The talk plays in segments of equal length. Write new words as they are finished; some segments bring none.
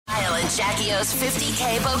Jackie O's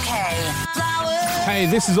 50K bouquet. Flowers. Hey,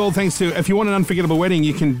 this is all thanks to, if you want an unforgettable wedding,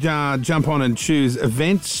 you can jump on and choose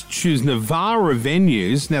events, choose Navara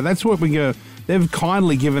venues. Now, that's what we go. They've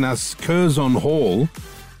kindly given us Curzon Hall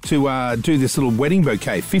to do this little wedding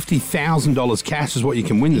bouquet. $50,000 cash is what you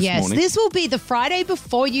can win this morning. Yes, this will be the Friday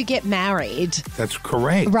before you get married. That's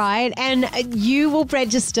correct. Right, and you will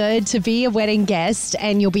register to be a wedding guest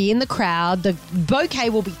and you'll be in the crowd. The bouquet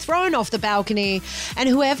will be thrown off the balcony and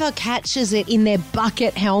whoever catches it in their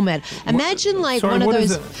bucket helmet. Imagine What's one of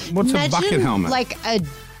those... What's a bucket helmet? Like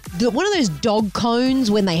one of those dog cones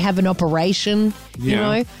when they have an operation, you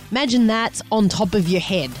know? Imagine that's on top of your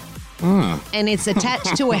head. And it's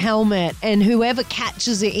attached to a helmet, and whoever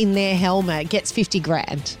catches it in their helmet gets 50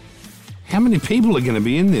 grand. How many people are going to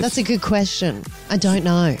be in this? That's a good question. I don't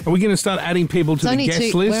know. Are we going to start adding people to the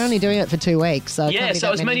guest list? We're only doing it for 2 weeks. So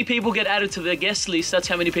so as many people get added to the guest list, that's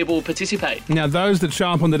how many people will participate. Now, those that show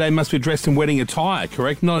up on the day must be dressed in wedding attire,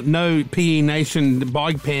 correct? No PE Nation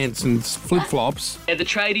bike pants and flip-flops. Yeah, the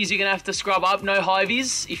tradies, you're going to have to scrub up. No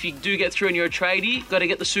high-vis. If you do get through and you're a tradie, got to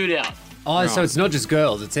get the suit out. Oh, so it's not just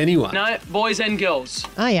girls, it's anyone. No, boys and girls.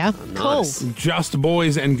 Oh, yeah. Nice. Cool. Just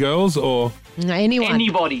boys and girls, or...? Anyone.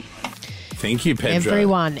 Anybody. Thank you, Pedro.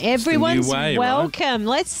 Everyone's way, welcome.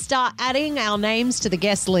 Right? Let's start adding our names to the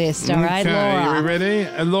guest list, all right, Okay, Laura? are we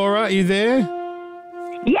ready? Laura, are you there?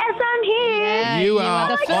 Yes, I'm here. Yeah, You are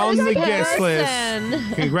the first on the guest person.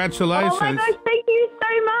 list. Congratulations. Oh my gosh, thank you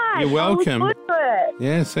so much. You're welcome. I look forward to it.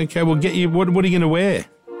 Yes, okay, we'll get you... What are you going to wear?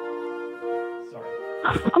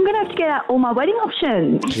 I'm going to have to get out all my wedding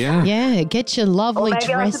options. Yeah. Yeah, get your Or lovely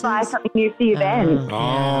maybe I have to dresses. buy something new for the event.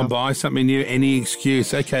 Oh, buy something new, any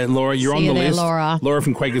excuse. Okay, Laura, you're See on you the there, list. Laura.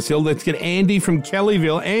 From Quakers Hill. Let's get Andy from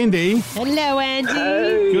Kellyville. Andy, Hello,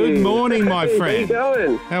 Andy. good morning, my friend. How you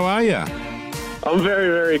going? How are you? I'm very,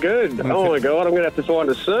 very good. Oh my God, I'm going to have to find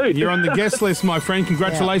a suit. You're on the guest list, my friend.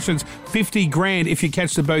 Congratulations. 50 grand if you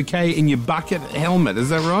catch the bouquet in your bucket helmet. Is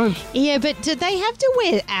that right? Yeah, but do they have to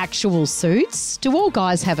wear actual suits? Do all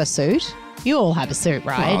guys have a suit? You all have a suit,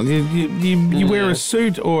 right? Well, you wear a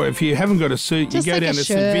suit, or if you haven't got a suit, Just you go like down a to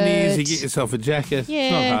St. Vinny's, you shirt. get yourself a jacket. Yeah,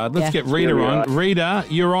 It's not hard. Let's yeah. get Rita on. Rita,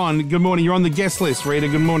 you're on. Good morning. You're on the guest list, Rita.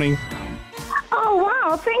 Good morning. Oh,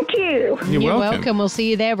 wow, thank you. You're welcome. We'll see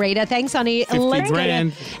you there, Rita. Thanks, honey. 50 Let's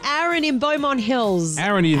grand. go to Aaron in Beaumont Hills.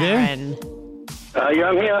 Aaron, are you there? Aaron. Yeah,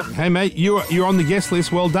 I'm here. Hey, mate, you're on the guest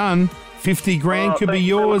list. Well done. 50 grand could be thank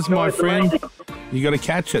you very yours, much, my guys. friend. You got to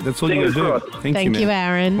catch it. That's all you got to Fingers do. crossed. Thank you, man.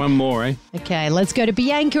 Aaron. One more, eh? Okay, let's go to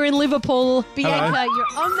Bianca in Liverpool. Bianca, Hello.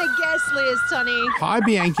 you're on the guest list, honey. Hi,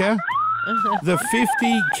 Bianca. The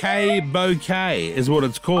 50K bouquet is what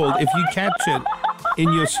it's called. If you catch it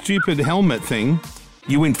in your stupid helmet thing,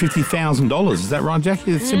 you win $50,000. Is that right,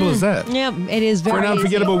 Jackie? It's simple as that. Yep, it is very For an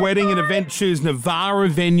unforgettable easy. wedding and event, choose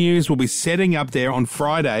Navara venues. We'll be setting up there on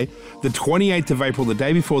Friday, the 28th of April, the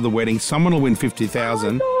day before the wedding. Someone will win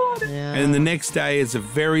 $50,000. And the next day is a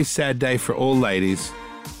very sad day for all ladies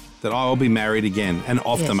that I will be married again and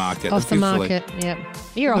off the market. Off the officially. market, yep.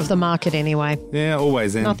 You're off the market anyway. Yeah,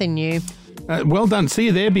 always then. Nothing new. Well done. See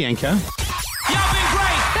you there, Bianca. Y'all been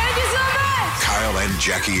great. Thank you so much. Kyle and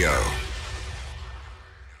Jackie O.